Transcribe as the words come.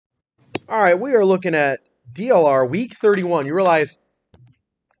All right, we are looking at DLR week 31. You realize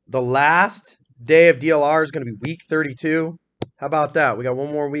the last day of DLR is going to be week 32? How about that? We got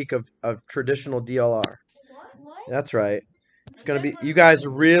one more week of traditional DLR. What? That's right. It's going to be, you guys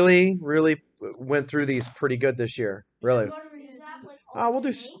really went through these pretty good this year. Really. We'll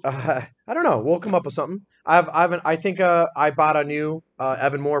do, I don't know. We'll come up with something. I think I bought a new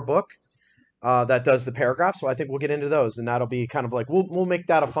Evan Moore book that does the paragraphs, so I think we'll get into those, and that'll be kind of like, we'll make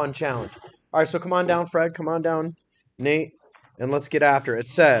that a fun challenge. All right, so come on down, Fred. Come on down, Nate, and let's get after it. It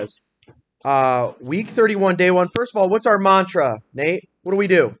says, week 31, day 1. First of all, what's our mantra, Nate? What do we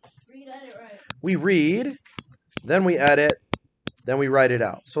do? Read, edit, write. We read, then we edit, then we write it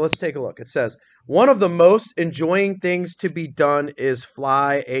out. So let's take a look. It says, one of the most enjoying things to be done is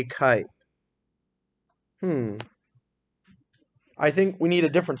fly a kite. I think we need a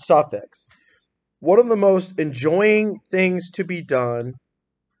different suffix. One of the most enjoying things to be done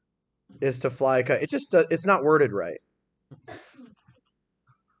is to fly a kite. It's not worded right.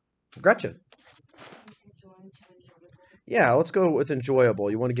 Gretchen. Yeah, let's go with enjoyable.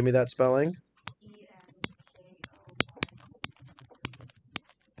 You want to give me that spelling?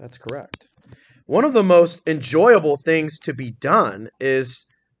 That's correct. One of the most enjoyable things to be done is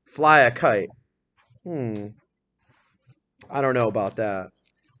fly a kite. I don't know about that.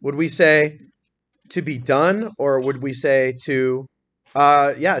 Would we say to be done, or would we say to,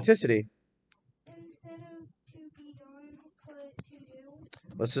 yeah, Ticity? Instead of to be done, put to do.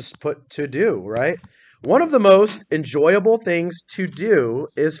 Let's just put to do, right? One of the most enjoyable things to do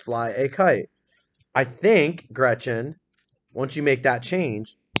is fly a kite. I think, Gretchen, once you make that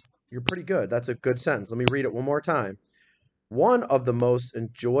change, you're pretty good. That's a good sentence. Let me read it one more time. One of the most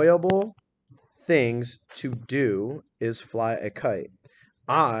enjoyable things to do is fly a kite.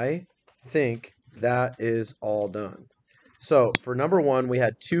 I think that is all done. So for number 1, we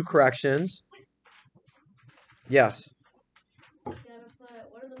had 2 corrections. Yes. You gotta put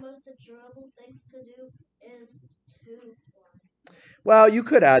one of the most enjoyable things to do is to fly. Well, you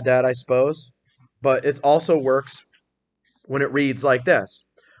could add that, I suppose, but it also works when it reads like this.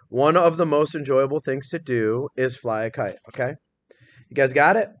 One of the most enjoyable things to do is fly a kite, okay? You guys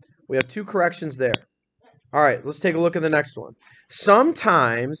got it? We have 2 corrections there. All right, let's take a look at the next one.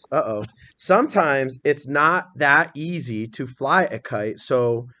 Sometimes it's not that easy to fly a kite,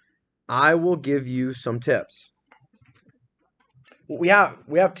 so I will give you some tips. We have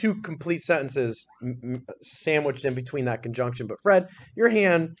 2 complete sentences sandwiched in between that conjunction, but Fred, your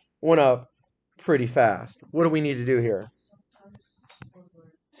hand went up pretty fast. What do we need to do here?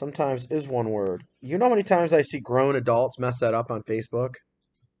 Sometimes is one word. You know how many times I see grown adults mess that up on Facebook?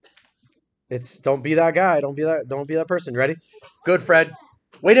 It's don't be that guy. Don't be that person. Ready? Good, Fred.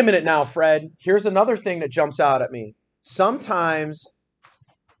 Wait a minute now, Fred. Here's another thing that jumps out at me. Sometimes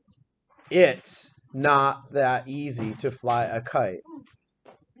it's not that easy to fly a kite.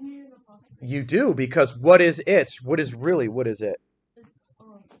 You do, because what is it? What is it?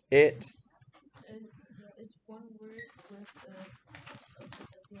 It's one word with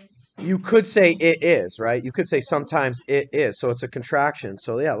You could say it is, right? You could say sometimes it is. So it's a contraction.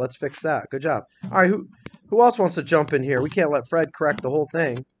 So yeah, let's fix that. Good job. All right, who else wants to jump in here? We can't let Fred correct the whole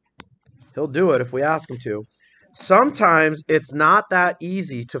thing. He'll do it if we ask him to. Sometimes it's not that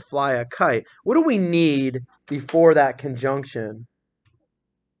easy to fly a kite. What do we need before that conjunction?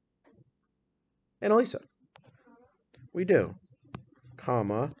 Annalisa. We do.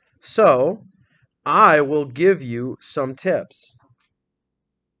 Comma. So I will give you some tips.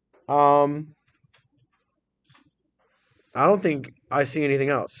 I don't think I see anything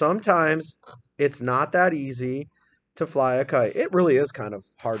else. Sometimes it's not that easy to fly a kite. It really is kind of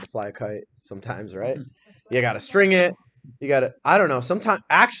hard to fly a kite sometimes, right? You got to string it. You got to, I don't know.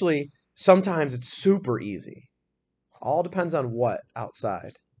 Sometimes it's super easy. All depends on what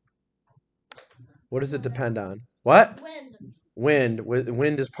outside. What does it depend on? What? wind.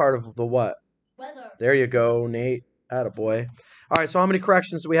 Wind is part of the what? Weather. There you go, Nate. Attaboy. All right, so how many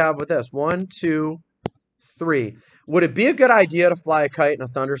corrections do we have with this? 1, 2, 3. Would it be a good idea to fly a kite in a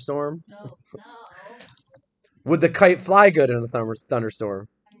thunderstorm? No. Would the kite fly good in a thunderstorm?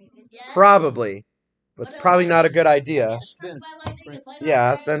 Yes. Probably. But it's probably not a good idea.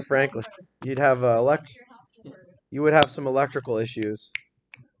 Yeah, it's Ben Franklin. You'd have you would have some electrical issues.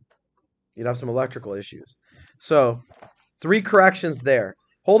 So, 3 corrections there.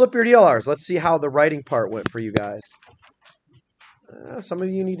 Hold up your DLRs. Let's see how the writing part went for you guys. Some of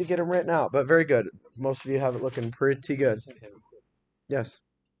you need to get them written out, but very good. Most of you have it looking pretty good. Yes.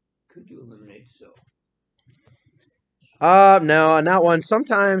 Could you eliminate so? No, on that one,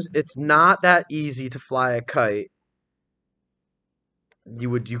 sometimes it's not that easy to fly a kite.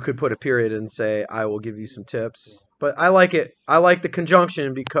 you could put a period and say, I will give you some tips. But I like it. I like the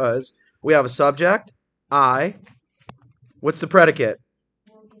conjunction because we have a subject, I. What's the predicate?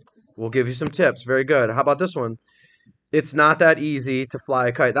 We'll give you some tips. Very good. How about this one? It's not that easy to fly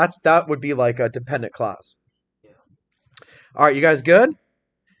a kite. That would be like a dependent clause. All right, you guys good?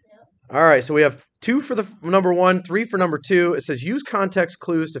 All right, so we have 2 for the number 1, 3 for number 2. It says use context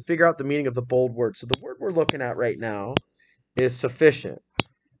clues to figure out the meaning of the bold word. So the word we're looking at right now is sufficient.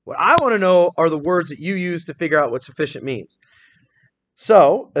 What I want to know are the words that you use to figure out what sufficient means.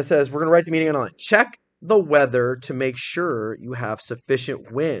 So it says we're going to write the meaning on the line. Check the weather to make sure you have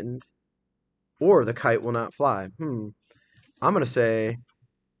sufficient wind or the kite will not fly. I'm going to say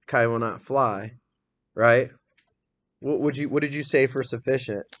kite will not fly, right? What did you say for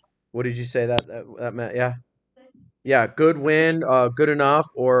sufficient? What did you say that meant? Yeah. Yeah, good wind, good enough,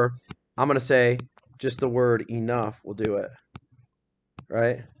 or I'm going to say just the word enough will do it.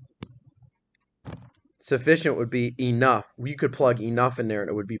 Right? Sufficient would be enough. You could plug enough in there and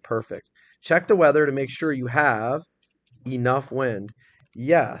it would be perfect. Check the weather to make sure you have enough wind.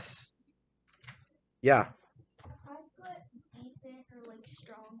 Yes. Yeah. I put decent or like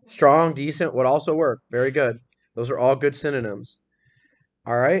strong. Strong, decent would also work. Very good. Those are all good synonyms.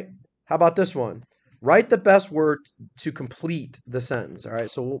 All right. How about this one? Write the best word to complete the sentence. All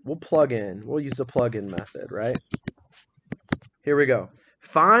right. So we'll plug in. We'll use the plug-in method, right? Here we go.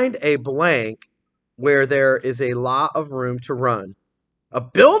 Find a blank where there is a lot of room to run. A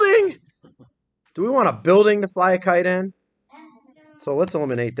building? Do we want a building to fly a kite in? So let's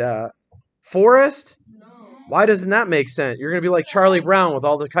eliminate that. Forest? No. Why doesn't that make sense? You're going to be like Charlie Brown with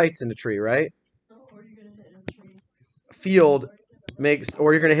all the kites in the tree, right? Or you're gonna hit a tree. Field makes,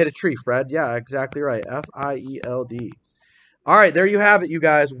 or you're going to hit a tree, Fred. Yeah, exactly right. Field. All right, there you have it, you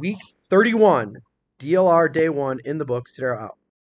guys. Week 31, DLR day 1 in the books. Today out.